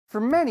For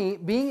many,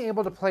 being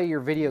able to play your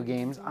video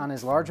games on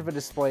as large of a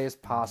display as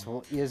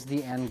possible is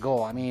the end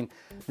goal. I mean,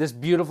 this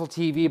beautiful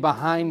TV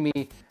behind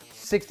me,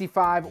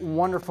 65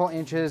 wonderful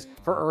inches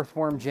for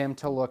Earthworm Jim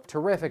to look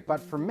terrific. But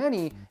for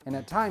many, and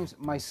at times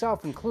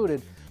myself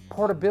included,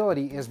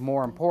 portability is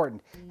more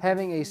important.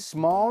 Having a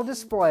small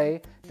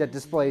display that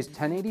displays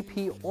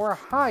 1080p or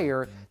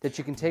higher that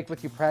you can take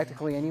with you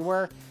practically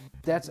anywhere,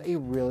 that's a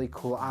really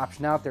cool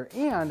option out there.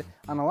 And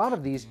on a lot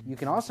of these, you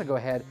can also go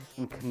ahead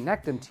and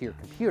connect them to your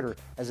computer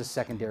as a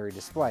secondary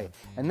display.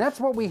 And that's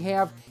what we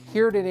have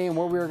here today and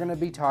what we're going to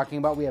be talking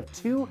about. We have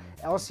two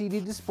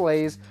LCD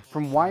displays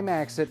from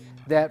WiMaxIt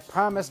that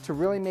promise to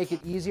really make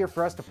it easier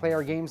for us to play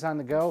our games on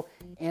the go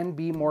and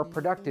be more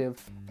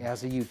productive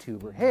as a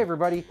YouTuber. Hey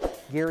everybody,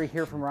 Gary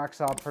here from Rock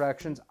Solid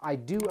Productions. I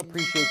do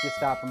appreciate you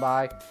stopping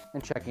by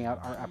and checking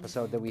out our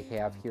episode that we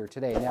have here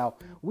today. Now,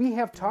 we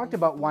have talked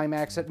about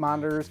WiMaxIt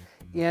monitors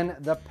in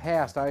the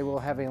past. I will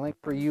have a link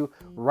for you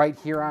right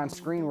here on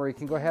screen where you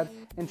can go ahead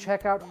and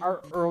check out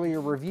our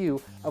earlier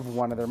review of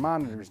one of their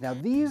monitors. Now,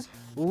 these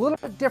a little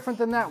bit different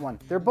than that one.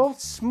 They're both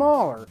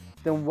smaller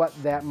than what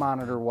that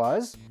monitor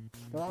was.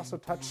 They're also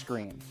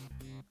touchscreen.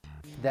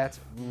 That's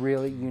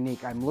really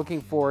unique. I'm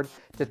looking forward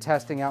to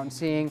testing out and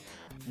seeing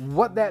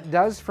what that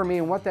does for me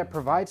and what that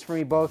provides for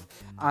me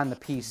both on the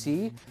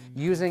PC,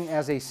 using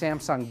as a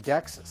Samsung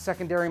DeX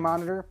secondary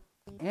monitor,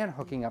 and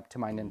hooking up to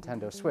my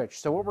Nintendo Switch.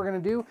 So what we're gonna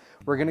do,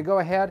 we're gonna go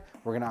ahead,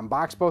 we're gonna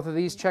unbox both of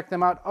these, check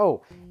them out.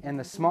 Oh, and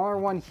the smaller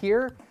one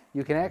here,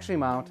 you can actually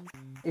mount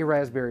a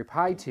Raspberry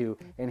Pi to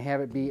and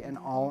have it be an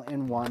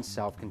all-in-one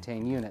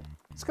self-contained unit.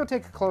 Let's go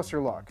take a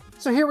closer look.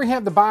 So here we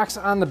have the box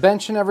on the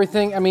bench and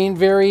everything. I mean,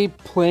 very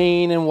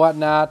plain and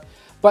whatnot.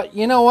 But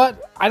you know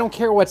what? I don't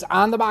care what's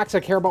on the box, I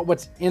care about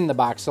what's in the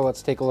box, so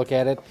let's take a look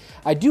at it.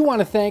 I do want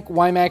to thank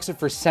WiMaxIt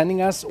for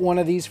sending us one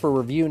of these for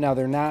review. Now,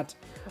 they're not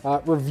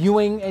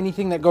reviewing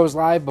anything that goes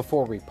live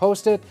before we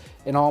post it,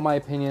 and all my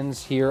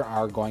opinions here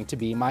are going to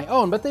be my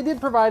own, but they did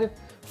provide it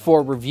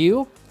for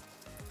review.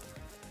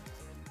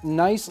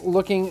 Nice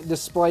looking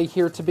display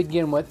here to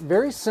begin with.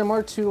 Very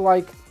similar to,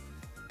 like,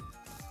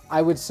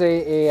 I would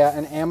say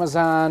an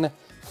Amazon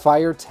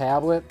Fire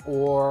tablet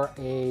or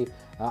a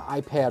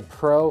iPad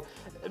Pro.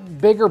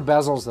 Bigger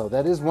bezels though,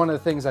 that is one of the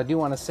things I do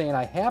want to say, and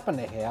I happen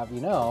to have,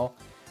 you know,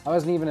 I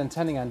wasn't even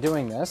intending on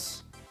doing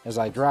this as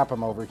I drop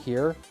them over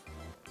here.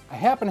 I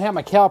happen to have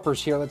my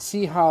calipers here. Let's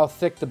see how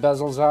thick the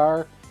bezels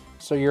are.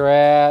 So you're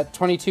at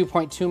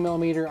 22.2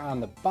 millimeter on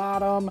the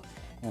bottom,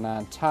 and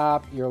on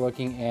top you're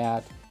looking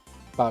at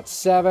about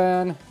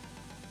 7,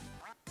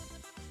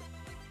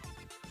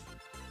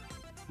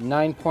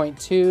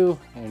 9.2,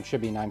 and it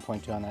should be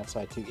 9.2 on that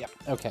side too. Yep,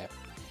 okay.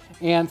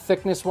 And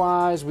thickness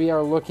wise, we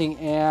are looking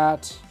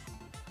at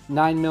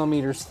 9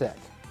 millimeters thick.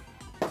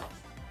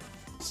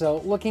 So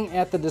looking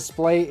at the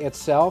display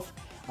itself,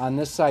 on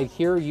this side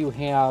here, you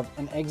have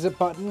an exit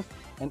button,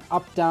 an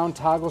up-down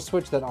toggle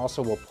switch that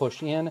also will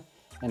push in,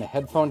 and a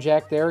headphone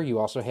jack there. You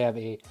also have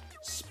a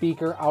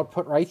speaker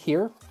output right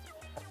here.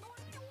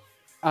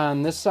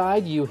 On this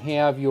side, you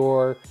have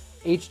your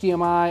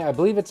HDMI, I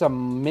believe it's a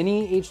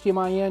mini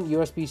HDMI in,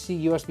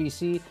 USB-C,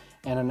 USB-C,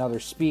 and another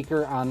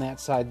speaker on that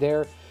side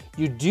there.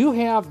 You do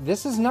have,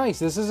 this is nice,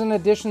 this is an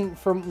addition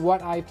from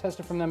what I've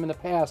tested from them in the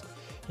past.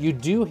 You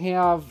do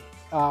have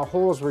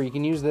holes where you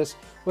can use this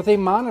with a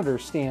monitor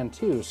stand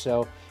too,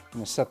 so I'm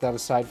going to set that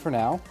aside for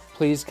now.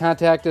 Please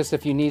contact us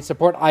if you need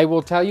support. I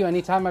will tell you,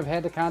 anytime I've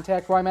had to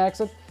contact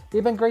WiMaxIt,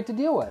 they've been great to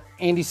deal with.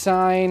 Andy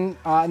Sign,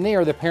 and they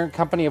are the parent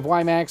company of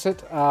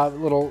WiMaxIt,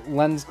 little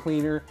lens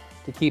cleaner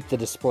to keep the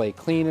display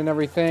clean and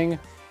everything.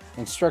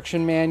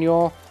 Instruction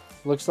manual.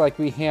 Looks like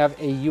we have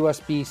a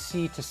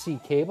USB-C to C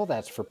cable.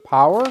 That's for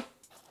power.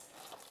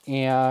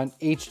 And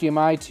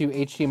HDMI to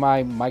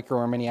HDMI micro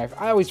or mini.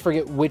 I always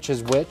forget which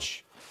is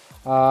which.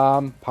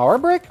 Power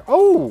brick?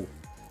 Oh,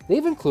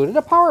 they've included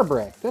a power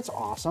brick. That's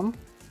awesome.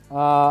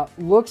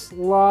 Looks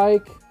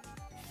like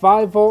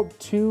 5 volt,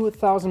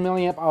 2000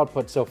 milliamp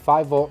output. So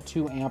 5 volt,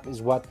 2 amp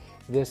is what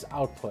this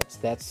outputs.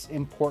 That's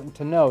important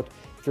to note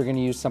if you're going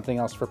to use something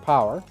else for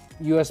power.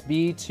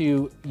 USB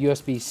to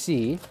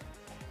USB-C.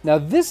 Now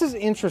this is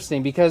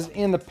interesting because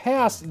in the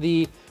past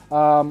the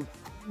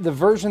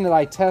version that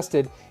I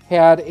tested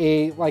had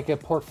a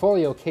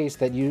portfolio case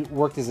that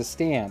worked as a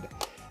stand.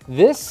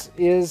 This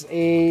is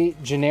a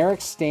generic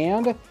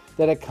stand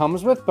that it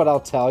comes with, but I'll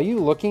tell you,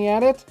 looking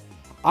at it,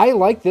 I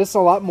like this a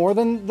lot more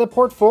than the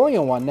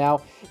portfolio one.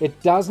 Now,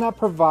 it does not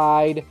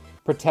provide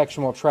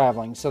protection while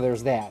traveling, so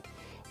there's that.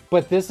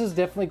 But this is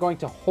definitely going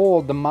to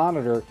hold the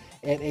monitor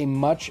at a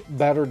much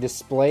better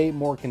display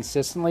more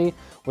consistently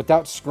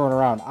without screwing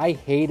around. I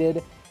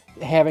hated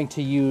having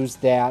to use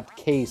that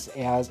case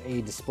as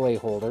a display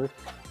holder.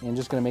 And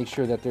just going to make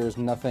sure that there's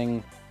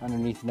nothing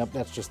underneath. Nope,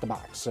 that's just the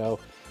box. So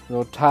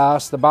we'll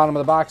toss the bottom of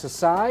the box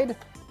aside.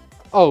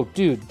 Oh,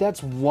 dude,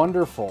 that's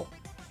wonderful.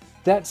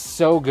 That's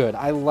so good.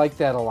 I like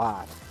that a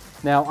lot.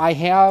 Now, I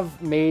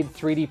have made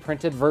 3D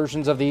printed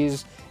versions of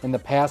these in the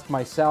past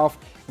myself,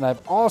 and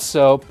I've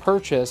also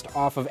purchased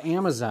off of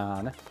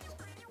Amazon,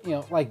 you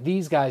know, like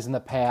these guys in the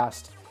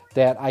past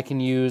that I can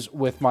use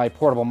with my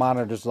portable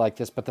monitors like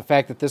this, but the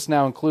fact that this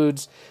now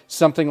includes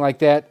something like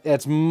that,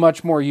 that's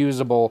much more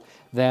usable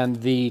than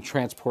the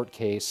transport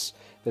case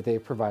that they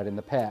provided in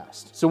the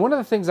past. So one of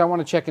the things I want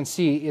to check and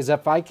see is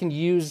if I can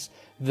use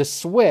the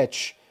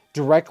switch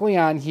directly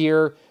on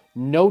here,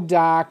 no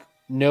dock,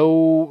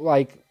 no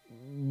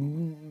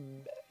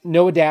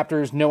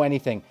adapters, no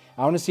anything.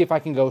 I want to see if I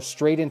can go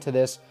straight into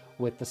this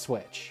with the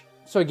switch.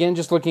 So again,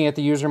 just looking at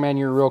the user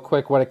manual real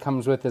quick, what it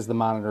comes with is the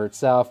monitor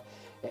itself.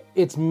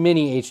 It's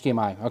mini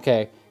HDMI,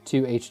 okay,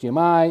 to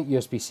HDMI,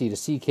 USB-C to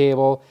C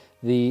cable,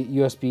 the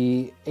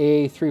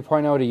USB-A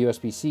 3.0 to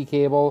USB-C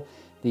cable,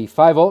 the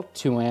 5-volt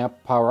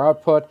 2-amp power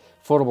output,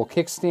 foldable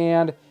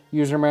kickstand,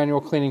 user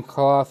manual, cleaning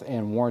cloth,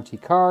 and warranty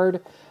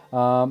card.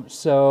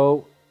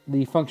 So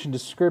the function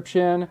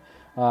description,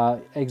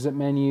 exit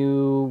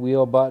menu,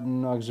 wheel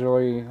button,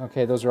 auxiliary,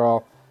 okay, those are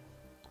all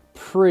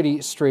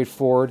pretty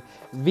straightforward.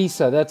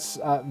 VESA, that's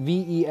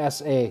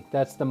V-E-S-A,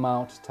 that's the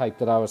mount type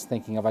that I was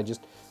thinking of. I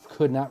just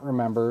could not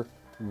remember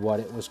what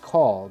it was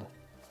called.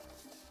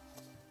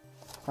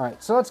 All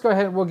right, so let's go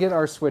ahead and we'll get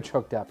our switch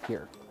hooked up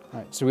here.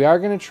 All right, so we are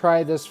going to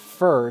try this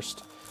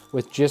first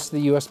with just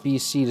the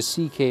USB-C to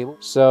C cable.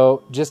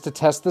 So just to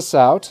test this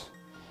out,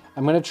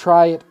 I'm going to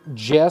try it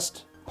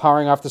just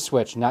powering off the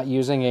switch, not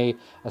using a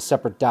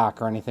separate dock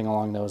or anything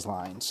along those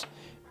lines,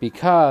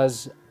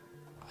 because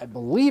I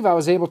believe I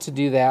was able to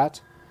do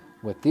that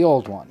with the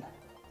old one.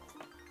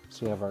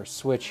 So we have our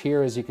switch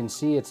here. As you can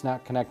see, it's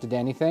not connected to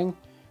anything.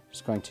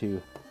 Just going to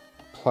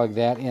plug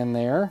that in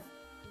there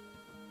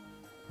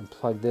and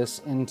plug this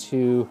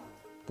into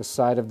the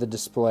side of the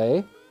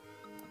display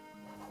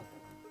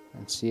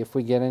and see if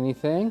we get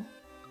anything.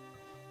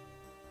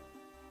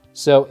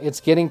 So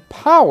it's getting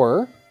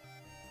power.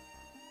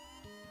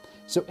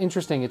 So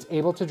interesting, it's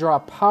able to draw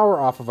power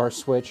off of our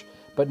switch,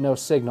 but no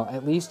signal,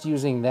 at least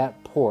using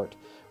that port.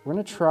 We're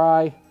going to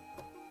try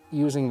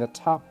using the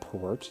top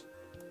port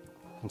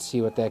and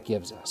see what that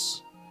gives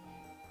us.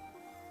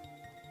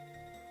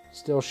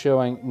 Still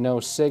showing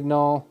no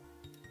signal.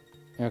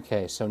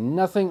 Okay, so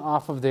nothing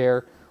off of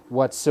there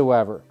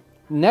whatsoever.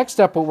 Next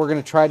up, what we're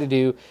going to try to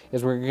do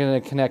is we're going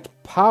to connect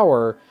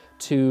power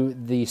to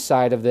the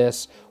side of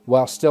this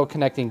while still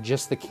connecting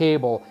just the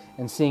cable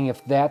and seeing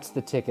if that's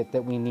the ticket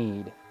that we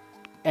need.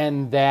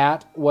 And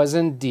that was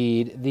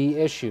indeed the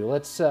issue.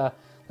 Let's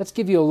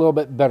give you a little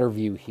bit better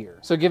view here.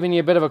 So giving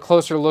you a bit of a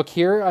closer look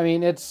here, I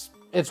mean, it's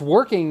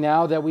working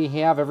now that we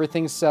have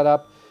everything set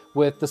up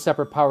with the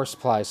separate power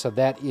supply. So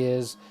that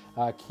is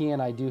key,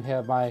 and I do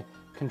have my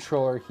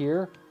controller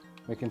here.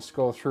 We can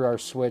scroll through our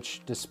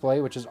switch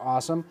display, which is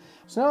awesome.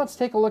 So now let's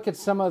take a look at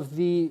some of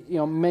the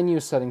menu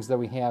settings that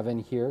we have in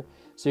here.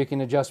 So you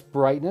can adjust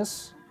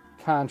brightness,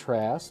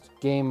 contrast,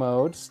 game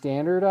mode,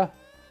 standard,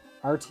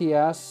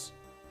 RTS,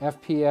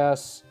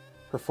 FPS,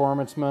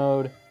 performance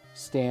mode,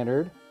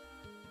 standard.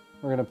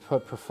 We're going to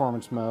put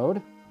performance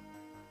mode,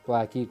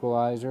 black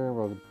equalizer.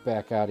 We'll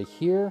back out of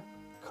here.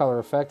 Color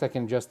effect, I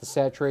can adjust the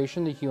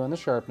saturation, the hue, and the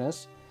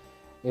sharpness.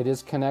 It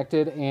is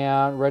connected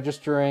and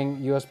registering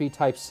USB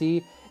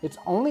Type-C. It's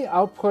only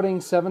outputting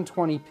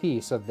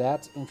 720p, so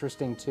that's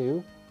interesting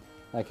too.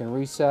 I can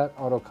reset,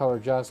 auto color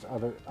adjust,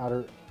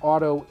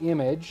 auto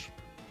image.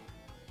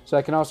 So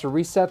I can also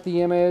reset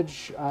the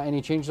image,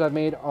 any changes I've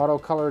made, auto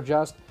color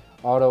adjust,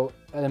 auto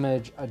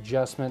image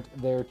adjustment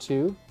there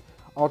too.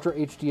 Ultra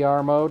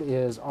HDR mode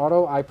is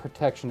auto, eye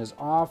protection is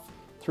off,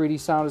 3D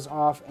sound is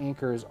off,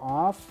 anchor is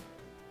off,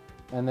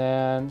 and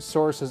then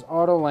source is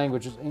auto,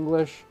 language is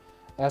English,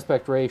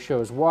 aspect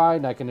ratio is wide,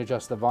 and I can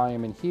adjust the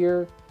volume in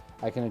here.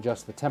 I can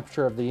adjust the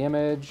temperature of the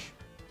image,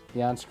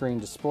 the on-screen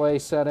display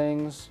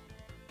settings,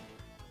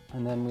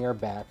 and then we are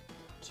back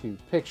to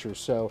pictures.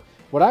 So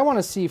what I want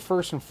to see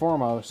first and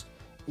foremost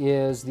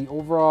is the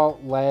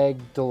overall lag,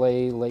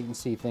 delay,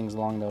 latency, things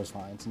along those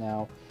lines.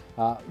 Now,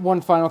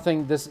 one final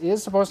thing, this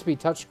is supposed to be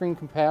touchscreen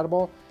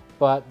compatible,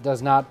 but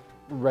does not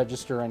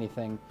register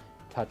anything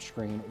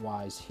touchscreen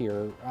wise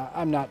here.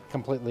 I'm not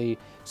completely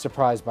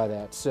surprised by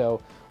that.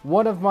 So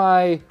one of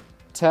my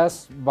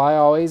tests by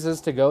always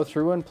is to go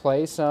through and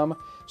play some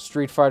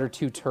Street Fighter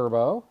II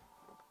Turbo.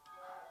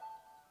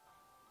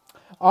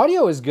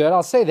 Audio is good,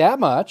 I'll say that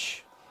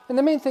much. And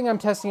the main thing I'm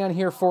testing on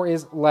here for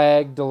is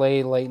lag,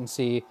 delay,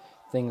 latency,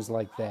 things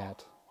like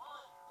that.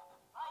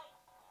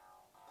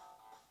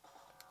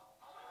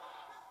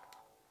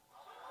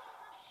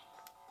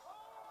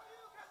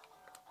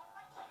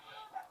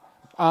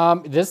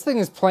 This thing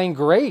is playing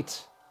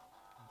great.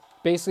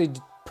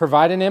 Basically,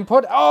 provide an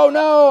input. Oh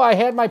no, I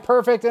had my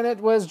perfect and it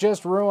was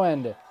just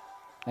ruined.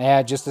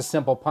 Yeah, just a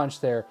simple punch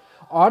there.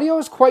 Audio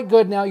is quite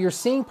good now. You're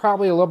seeing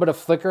probably a little bit of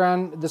flicker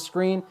on the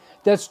screen.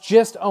 That's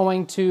just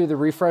owing to the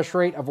refresh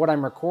rate of what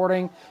I'm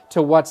recording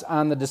to what's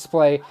on the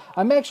display.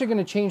 I'm actually going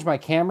to change my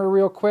camera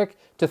real quick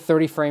to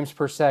 30 frames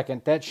per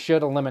second. That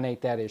should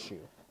eliminate that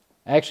issue.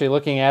 Actually,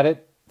 looking at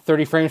it,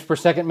 30 frames per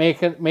second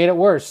made it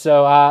worse.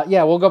 So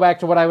yeah, we'll go back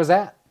to what I was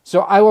at.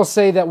 So I will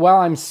say that while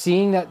I'm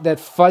seeing that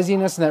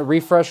fuzziness and that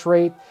refresh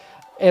rate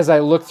as I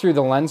look through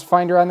the lens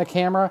finder on the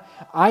camera,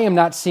 I am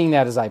not seeing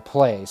that as I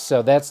play.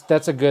 So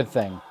that's a good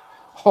thing.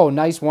 Oh,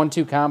 nice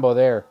 1-2 combo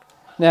there.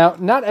 Now,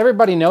 not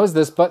everybody knows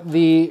this, but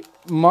the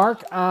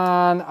mark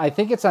on, I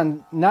think it's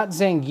on, not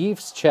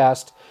Zangief's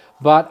chest,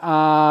 but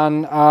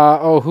on,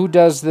 who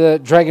does the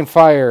Dragon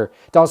Fire?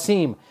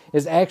 Dalsim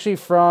is actually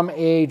from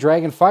a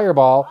Dragon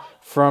Fireball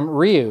from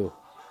Ryu.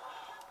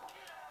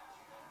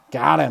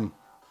 Got him.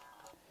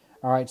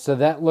 All right, so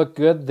that looked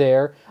good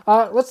there.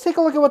 Let's take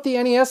a look at what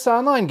the NES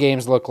Online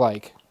games look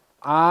like.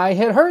 I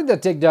had heard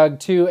that Dig Dug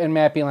 2 and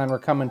Mappyland were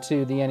coming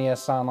to the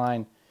NES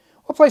Online.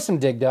 We'll play some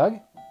Dig Dug.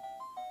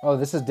 Oh,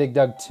 this is Dig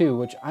Dug 2,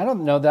 which I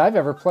don't know that I've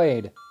ever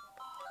played.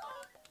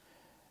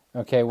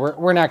 Okay,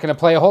 we're not going to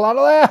play a whole lot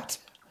of that.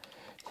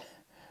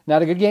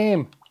 Not a good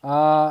game.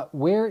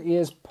 Where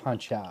is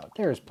Punch-Out?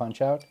 There's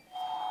Punch-Out.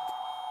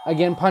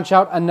 Again,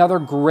 Punch-Out, another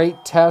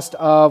great test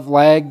of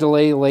lag,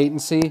 delay,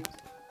 latency.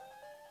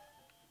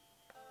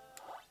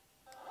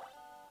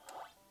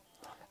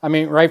 I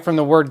mean, right from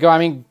the word go. I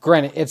mean,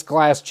 granted, it's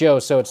Glass Joe,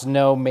 so it's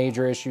no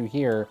major issue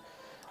here.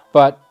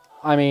 But,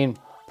 I mean,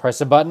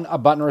 press a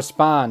button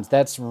responds.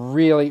 That's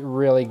really,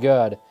 really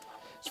good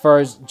as far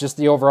as just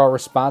the overall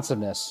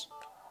responsiveness.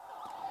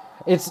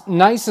 It's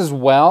nice as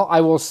well.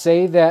 I will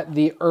say that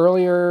the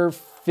earlier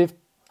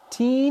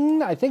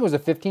 15, I think it was a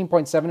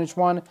 15.7-inch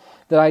one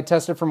that I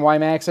tested from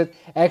WiMaxIt,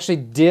 actually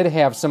did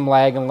have some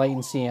lag and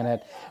latency in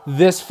it.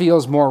 This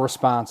feels more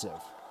responsive.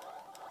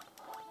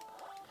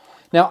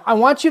 Now, I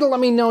want you to let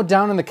me know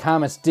down in the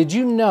comments, did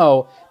you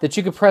know that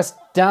you could press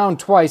down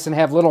twice and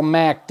have little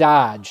Mac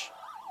dodge?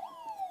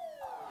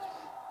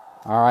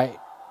 All right.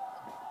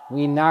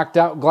 We knocked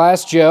out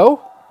Glass Joe.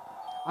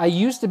 I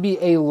used to be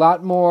a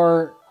lot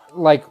more,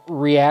 like,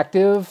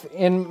 reactive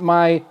in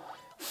my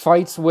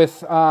fights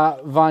with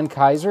Von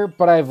Kaiser,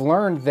 but I've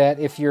learned that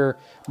if you're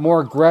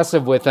more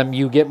aggressive with him,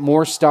 you get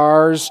more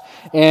stars,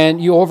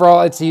 and you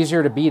overall, it's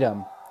easier to beat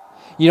him.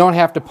 You don't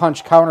have to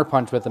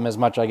counter-punch with him as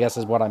much, I guess,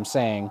 is what I'm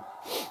saying.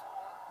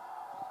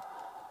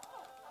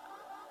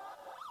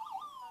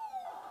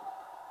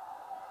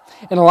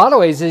 In a lot of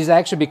ways, he's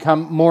actually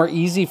become more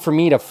easy for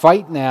me to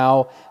fight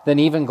now than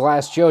even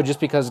Glass Joe, just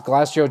because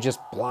Glass Joe just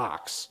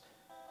blocks.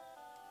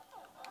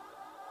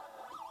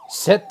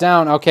 Sit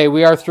down. Okay,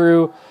 we are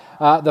through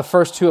the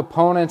first two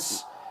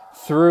opponents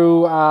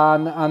through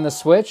on the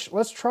Switch.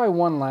 Let's try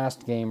one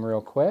last game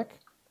real quick.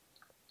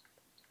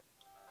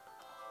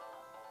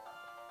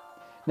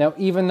 Now,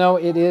 even though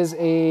it is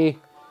a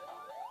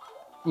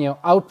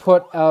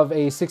output of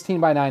a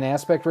 16:9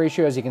 aspect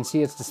ratio, as you can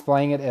see, it's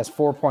displaying it as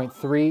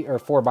 4.3 or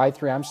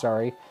 4:3. I'm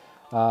sorry,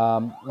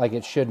 like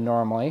it should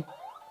normally.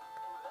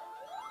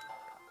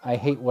 I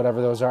hate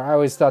whatever those are. I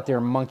always thought they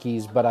were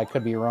monkeys, but I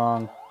could be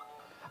wrong.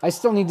 I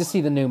still need to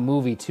see the new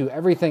movie too.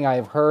 Everything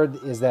I've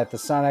heard is that the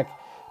Sonic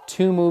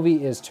 2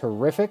 movie is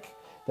terrific.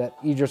 That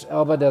Idris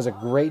Elba does a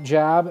great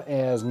job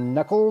as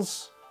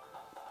Knuckles.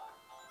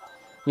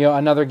 You know,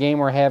 another game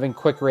where having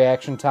quick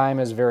reaction time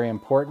is very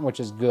important, which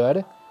is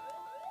good.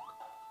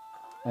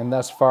 And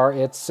thus far,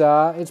 it's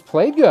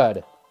played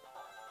good.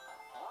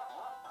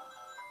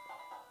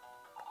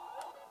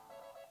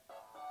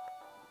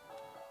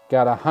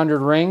 Got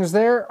 100 rings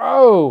there.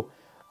 Oh,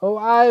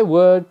 I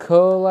would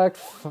collect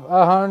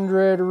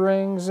 100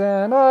 rings,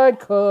 and I'd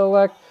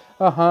collect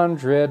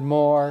 100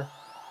 more.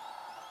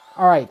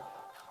 All right,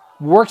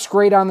 works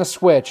great on the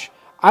Switch.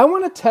 I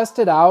want to test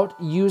it out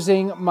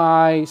using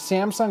my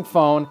Samsung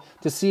phone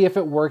to see if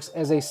it works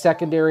as a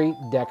secondary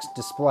DeX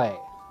display.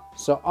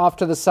 So off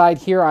to the side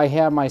here, I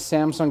have my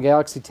Samsung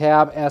Galaxy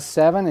Tab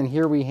S7, and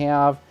here we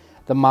have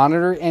the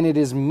monitor, and it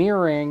is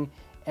mirroring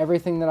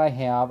everything that I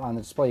have on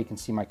the display. You can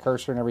see my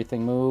cursor and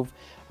everything move.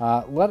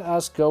 Let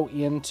us go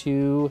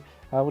into,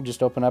 we'll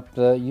just open up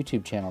the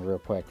YouTube channel real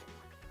quick.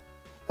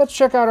 Let's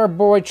check out our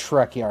boy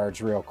Trek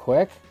Yards real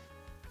quick.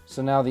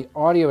 So now the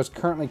audio is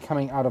currently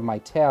coming out of my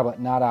tablet,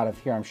 not out of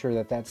here. I'm sure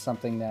that that's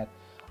something that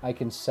I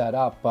can set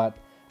up, but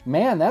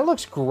man, that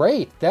looks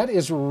great. That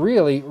is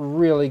really,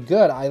 really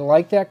good. I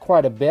like that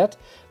quite a bit.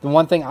 The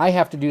one thing I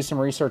have to do some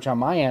research on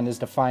my end is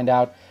to find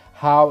out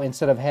how,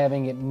 instead of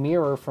having it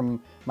mirror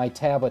from my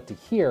tablet to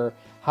here,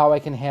 how I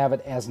can have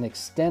it as an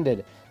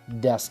extended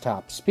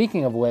desktop.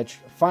 Speaking of which,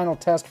 final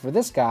test for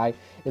this guy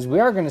is we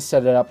are going to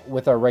set it up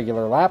with our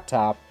regular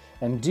laptop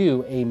and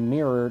do a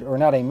mirrored, or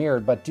not a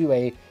mirrored, but do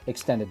a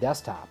extended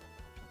desktop.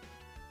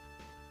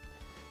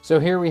 So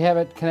here we have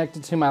it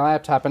connected to my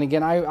laptop, and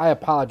again, I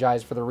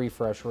apologize for the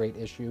refresh rate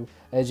issue.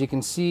 As you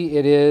can see,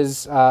 it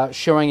is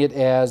showing it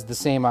as the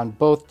same on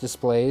both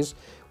displays.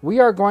 We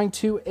are going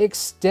to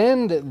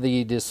extend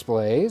the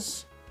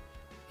displays,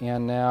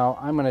 and now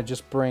I'm going to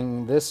just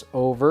bring this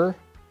over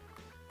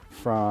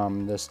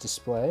from this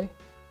display.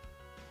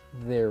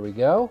 There we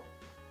go.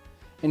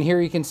 And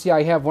here you can see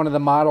I have one of the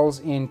models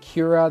in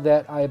Cura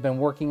that I've been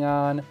working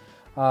on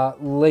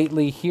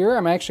lately here.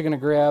 I'm actually going to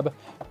grab,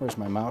 where's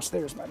my mouse?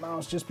 There's my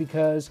mouse, just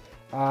because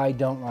I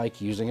don't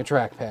like using a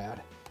trackpad.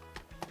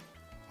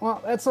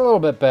 Well, that's a little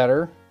bit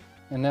better.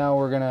 And now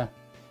we're going to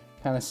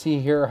kind of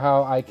see here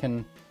how I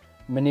can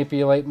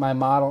manipulate my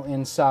model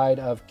inside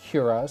of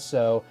Cura.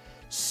 So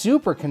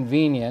super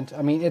convenient.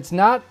 I mean, it's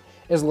not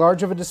as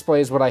large of a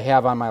display as what I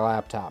have on my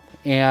laptop.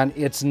 And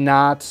it's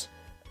not,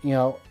 you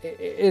know,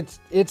 it's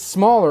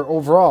smaller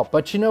overall.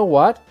 But you know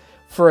what?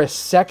 For a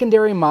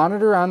secondary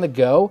monitor on the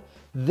go,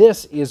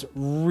 this is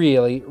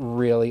really,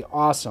 really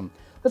awesome.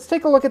 Let's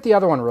take a look at the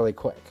other one really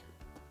quick.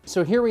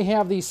 So here we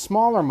have the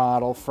smaller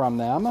model from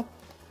them.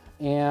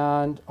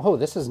 And, oh,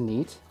 this is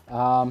neat.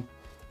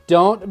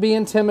 Don't be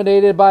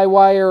intimidated by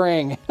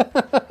wiring.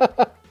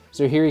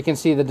 So here you can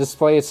see the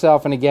display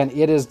itself, and again,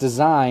 it is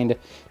designed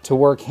to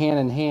work hand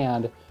in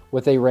hand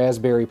with a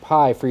Raspberry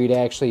Pi for you to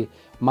actually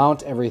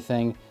mount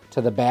everything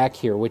to the back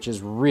here, which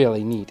is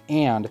really neat.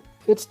 And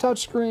it's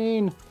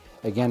touchscreen.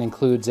 Again,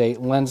 includes a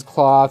lens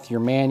cloth, your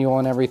manual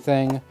and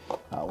everything.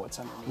 What's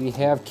on? We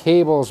have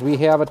cables, we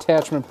have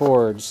attachment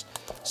ports.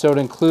 So it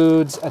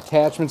includes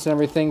attachments and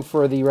everything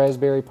for the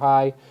Raspberry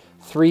Pi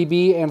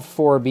 3B and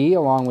 4B,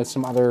 along with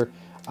some other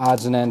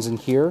odds and ends in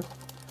here.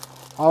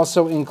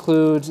 Also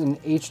includes an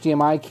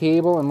HDMI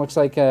cable and looks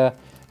like a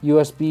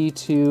USB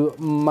to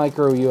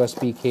micro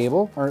USB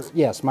cable, or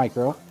yes,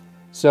 micro.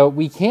 So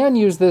we can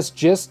use this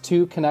just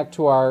to connect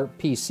to our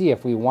PC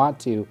if we want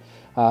to.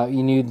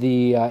 You need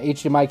the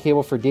HDMI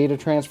cable for data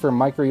transfer,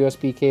 micro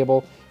USB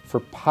cable for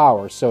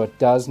power. So it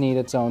does need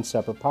its own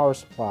separate power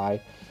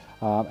supply.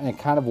 And it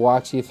kind of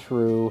walks you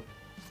through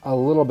a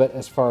little bit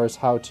as far as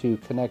how to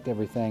connect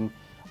everything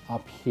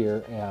up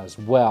here as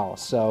well.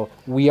 So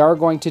we are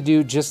going to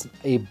do just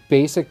a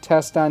basic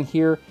test on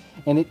here,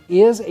 and it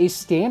is a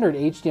standard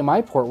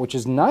HDMI port, which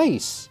is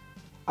nice.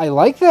 I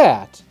like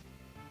that.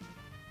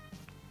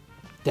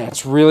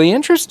 That's really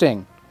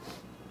interesting.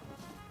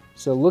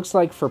 So it looks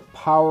like for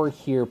power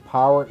here,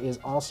 power is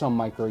also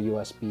micro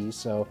USB,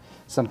 so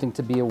something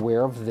to be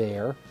aware of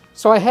there.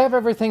 So I have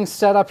everything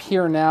set up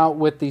here now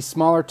with the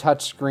smaller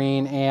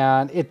touchscreen,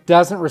 and it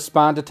doesn't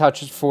respond to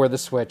touches for the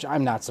Switch.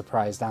 I'm not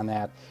surprised on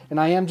that. And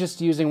I am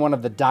just using one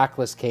of the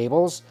dockless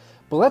cables.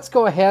 But let's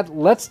go ahead,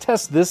 let's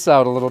test this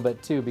out a little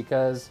bit too,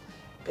 because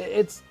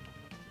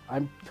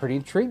I'm pretty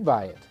intrigued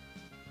by it.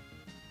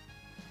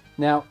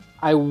 Now,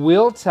 I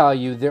will tell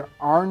you there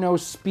are no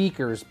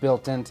speakers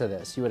built into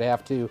this. You would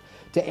have to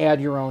add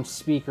your own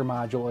speaker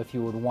module if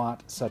you would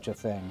want such a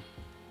thing.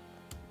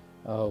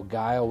 Oh,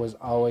 Guile was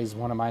always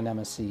one of my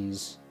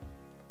nemesis.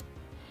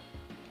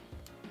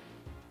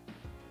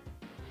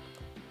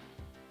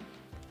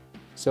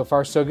 So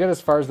far, so good as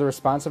far as the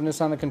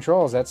responsiveness on the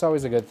controls. That's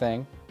always a good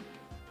thing.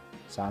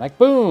 Sonic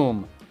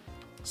boom!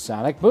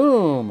 Sonic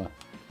boom!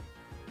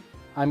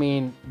 I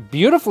mean,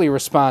 beautifully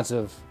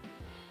responsive.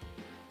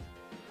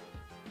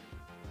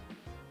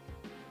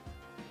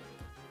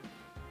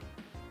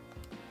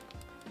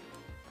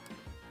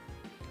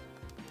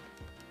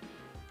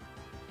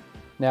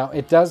 Now,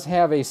 it does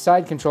have a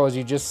side control, as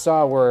you just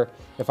saw, where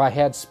if I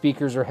had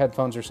speakers or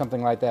headphones or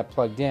something like that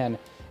plugged in,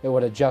 it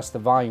would adjust the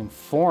volume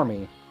for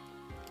me.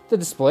 The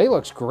display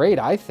looks great,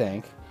 I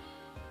think.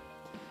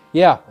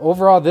 Yeah,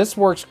 overall, this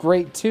works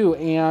great too.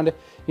 And,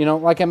 you know,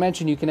 like I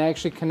mentioned, you can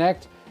actually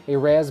connect a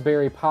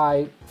Raspberry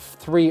Pi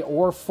 3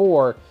 or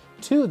 4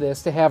 to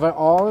this to have an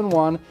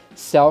all-in-one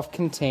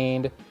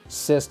self-contained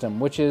system,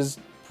 which is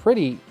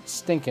pretty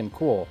stinking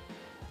cool.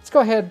 Let's go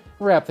ahead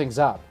and wrap things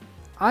up.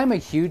 I'm a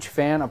huge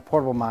fan of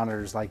portable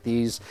monitors like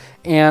these,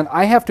 and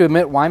I have to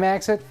admit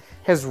WiMaxIt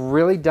has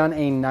really done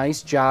a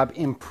nice job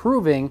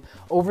improving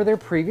over their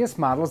previous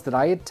models that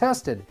I had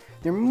tested.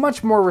 They're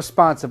much more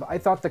responsive. I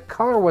thought the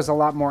color was a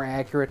lot more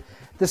accurate,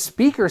 the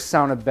speakers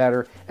sounded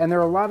better, and there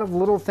are a lot of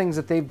little things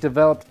that they've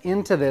developed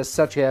into this,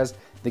 such as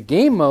the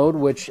game mode,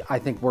 which I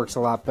think works a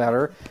lot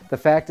better. The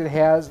fact it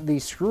has the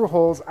screw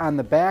holes on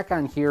the back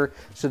on here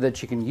so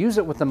that you can use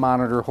it with the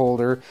monitor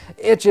holder.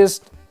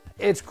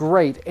 It's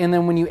great. And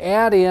then when you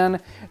add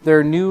in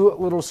their new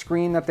little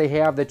screen that they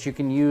have that you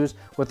can use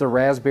with the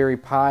Raspberry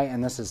Pi,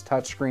 and this is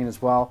touchscreen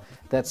as well,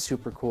 that's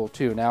super cool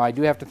too. Now, I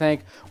do have to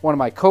thank one of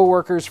my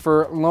coworkers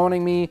for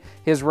loaning me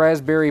his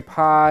Raspberry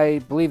Pi. I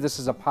believe this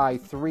is a Pi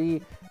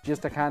 3,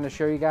 just to kind of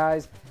show you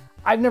guys.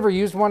 I've never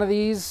used one of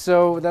these,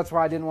 so that's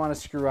why I didn't want to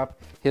screw up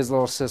his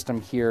little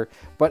system here.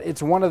 But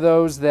it's one of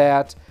those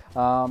that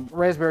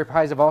Raspberry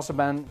Pis have also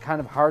been kind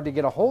of hard to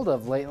get a hold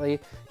of lately,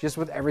 just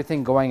with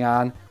everything going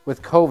on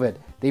with COVID.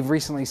 They've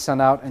recently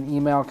sent out an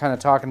email kind of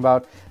talking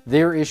about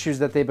their issues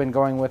that they've been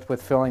going with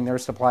filling their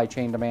supply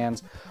chain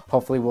demands.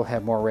 Hopefully we'll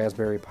have more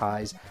Raspberry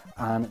Pis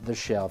on the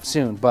shelf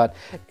soon. But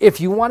if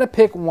you want to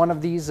pick one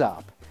of these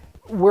up,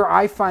 where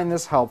I find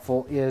this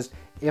helpful is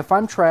if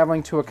I'm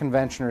traveling to a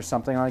convention or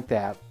something like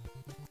that.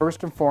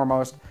 First and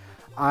foremost,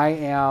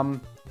 and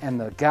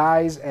the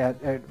guys at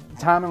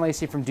Tom and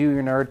Lacey from Do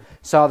Your Nerd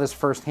saw this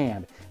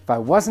firsthand. If I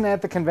wasn't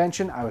at the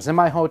convention, I was in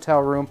my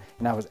hotel room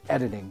and I was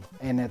editing,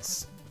 and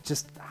it's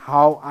just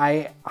how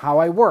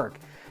I work.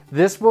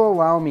 This will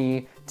allow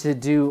me to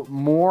do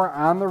more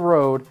on the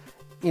road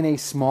in a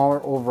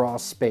smaller overall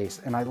space,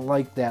 and I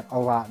like that a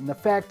lot. And the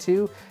fact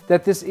too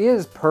that this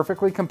is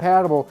perfectly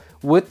compatible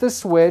with the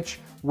Switch,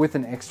 with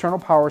an external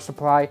power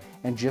supply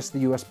and just the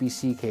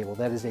USB-C cable.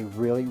 That is a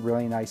really,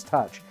 really nice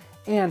touch.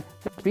 And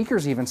the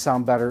speakers even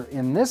sound better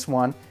in this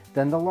one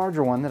than the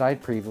larger one that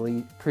I'd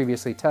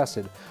previously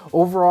tested.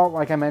 Overall,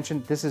 like I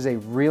mentioned, this is a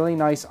really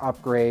nice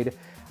upgrade.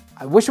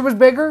 I wish it was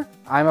bigger.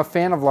 I'm a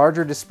fan of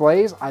larger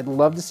displays. I'd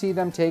love to see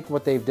them take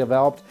what they've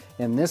developed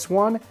in this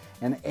one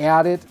and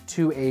add it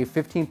to a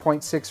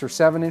 15.6 or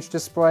 7-inch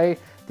display.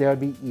 That would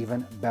be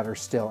even better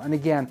still. And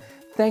again,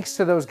 thanks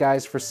to those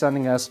guys for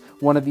sending us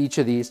one of each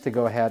of these to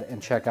go ahead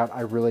and check out.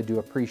 I really do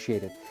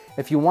appreciate it.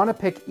 If you want to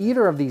pick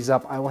either of these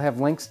up, I will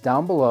have links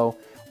down below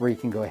where you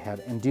can go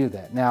ahead and do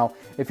that. Now,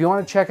 if you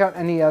want to check out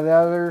any of the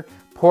other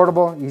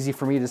portable, easy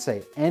for me to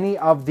say, any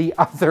of the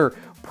other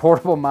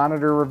portable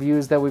monitor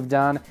reviews that we've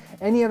done,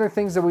 any other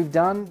things that we've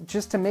done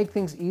just to make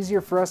things easier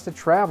for us to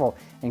travel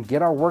and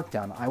get our work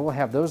done, I will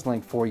have those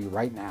linked for you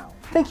right now.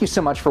 Thank you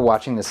so much for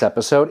watching this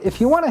episode. If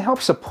you want to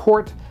help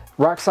support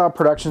Rock Solid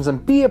Productions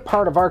and be a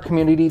part of our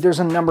community, there's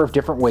a number of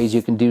different ways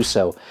you can do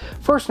so.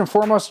 First and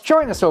foremost,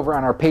 join us over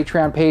on our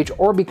Patreon page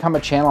or become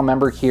a channel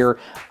member here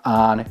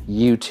on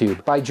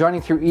YouTube. By joining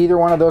through either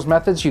one of those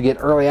methods, you get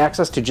early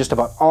access to just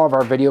about all of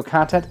our video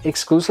content,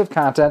 exclusive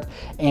content,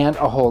 and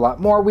a whole lot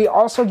more. We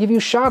also give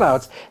you shout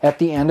outs at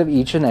the end of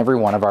each and every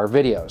one of our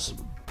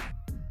videos.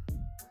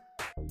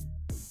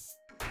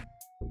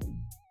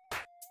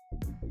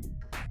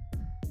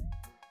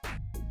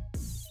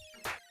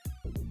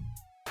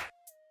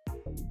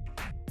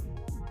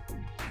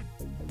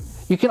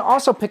 You can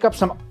also pick up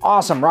some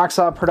awesome Rock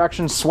Solid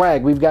Productions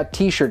swag. We've got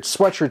t-shirts,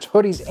 sweatshirts,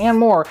 hoodies, and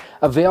more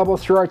available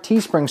through our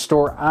Teespring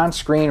store on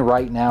screen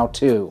right now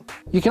too.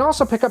 You can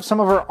also pick up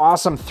some of our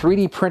awesome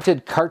 3D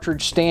printed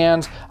cartridge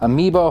stands,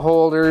 Amiibo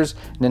holders,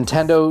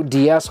 Nintendo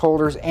DS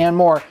holders, and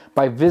more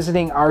by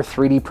visiting our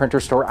 3D printer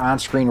store on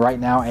screen right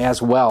now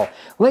as well.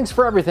 Links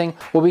for everything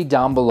will be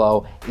down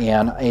below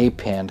in a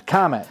pinned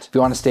comment. If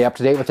you want to stay up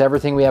to date with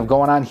everything we have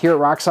going on here at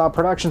Rock Solid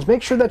Productions,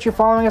 make sure that you're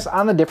following us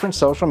on the different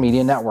social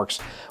media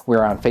networks.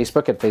 We're on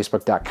Facebook at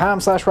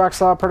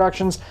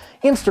facebook.com/RockSolidProductions,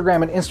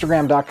 Instagram at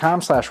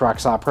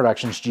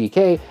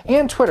instagram.com/RockSolidProductionsGK,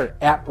 and Twitter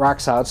at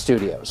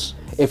RockSolidStudios.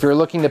 If you're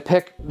looking to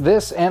pick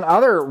this and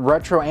other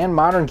retro and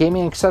modern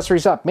gaming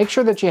accessories up, make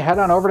sure that you head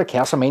on over to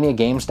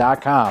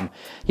CastlemaniaGames.com.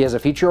 He has a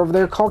feature over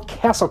there called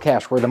Castle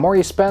Cash, where the more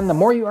you spend, the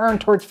more you earn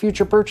towards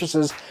future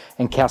purchases,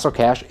 and Castle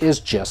Cash is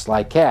just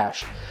like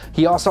cash.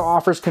 He also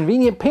offers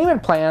convenient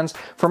payment plans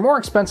for more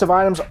expensive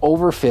items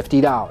over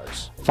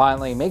 $50.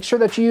 Finally, make sure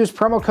that you use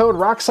promo code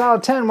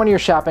ROCKSOLID10 when you're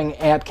shopping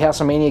at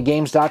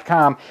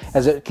CastlemaniaGames.com,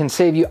 as it can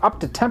save you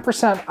up to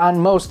 10% on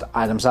most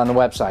items on the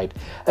website.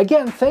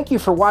 Again, thank you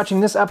for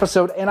watching this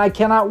episode, and I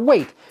cannot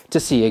wait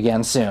to see you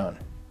again soon.